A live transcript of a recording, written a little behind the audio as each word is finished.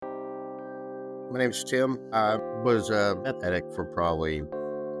My name's Tim. I was a meth addict for probably,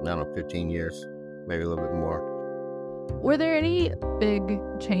 I don't know, 15 years, maybe a little bit more. Were there any big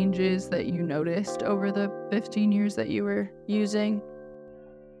changes that you noticed over the 15 years that you were using?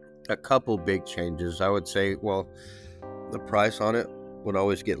 A couple big changes, I would say. Well, the price on it would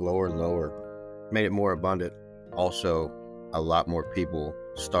always get lower and lower, made it more abundant. Also, a lot more people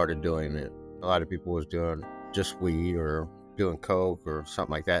started doing it. A lot of people was doing just weed or doing coke or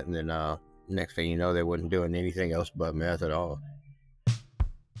something like that, and then next thing you know, they wasn't doing anything else but meth at all.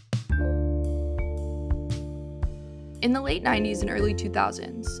 In the late 90s and early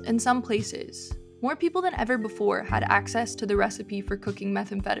 2000s, in some places, more people than ever before had access to the recipe for cooking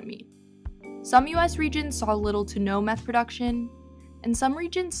methamphetamine. Some US regions saw little to no meth production, and some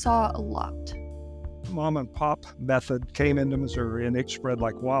regions saw a lot. Mom and pop method came into Missouri and it spread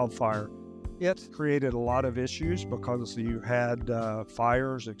like wildfire. It created a lot of issues because you had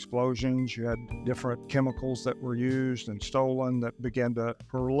fires, explosions, you had different chemicals that were used and stolen that began to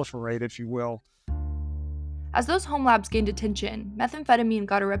proliferate, if you will. As those home labs gained attention, methamphetamine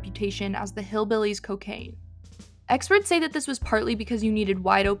got a reputation as the hillbilly's cocaine. Experts say that this was partly because you needed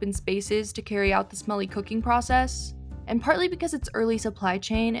wide open spaces to carry out the smelly cooking process, and partly because its early supply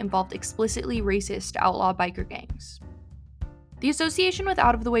chain involved explicitly racist outlaw biker gangs. The association with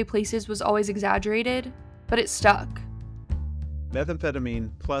out-of-the-way places was always exaggerated, but it stuck.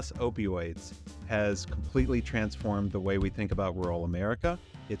 Methamphetamine plus opioids has completely transformed the way we think about rural America.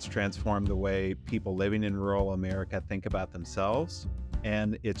 It's transformed the way people living in rural America think about themselves,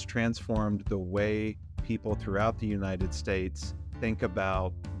 and it's transformed the way people throughout the United States think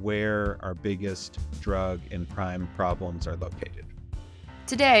about where our biggest drug and crime problems are located.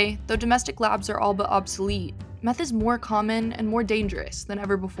 Today, though domestic labs are all but obsolete, meth is more common and more dangerous than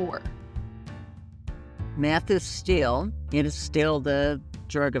ever before. Meth is still the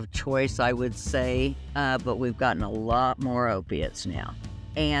drug of choice, I would say, but we've gotten a lot more opiates now.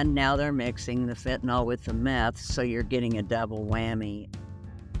 And now they're mixing the fentanyl with the meth, so you're getting a double whammy.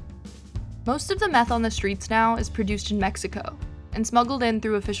 Most of the meth on the streets now is produced in Mexico and smuggled in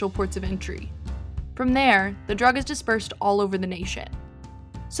through official ports of entry. From there, the drug is dispersed all over the nation.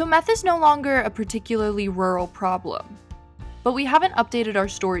 So meth is no longer a particularly rural problem, but we haven't updated our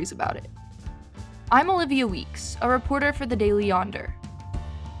stories about it. I'm Olivia Weeks, a reporter for the Daily Yonder.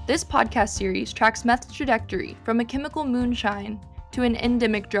 This podcast series tracks meth's trajectory from a chemical moonshine to an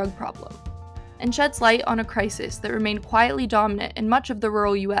endemic drug problem, and sheds light on a crisis that remained quietly dominant in much of the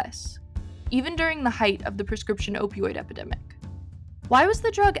rural US, even during the height of the prescription opioid epidemic. Why was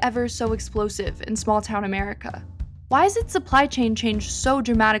the drug ever so explosive in small-town America? Why has its supply chain changed so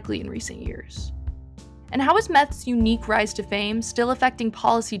dramatically in recent years? And how is meth's unique rise to fame still affecting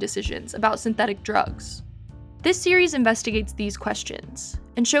policy decisions about synthetic drugs? This series investigates these questions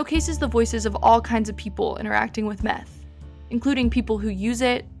and showcases the voices of all kinds of people interacting with meth, including people who use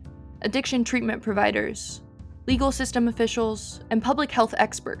it, addiction treatment providers, legal system officials, and public health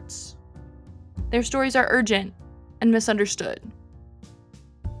experts. Their stories are urgent and misunderstood.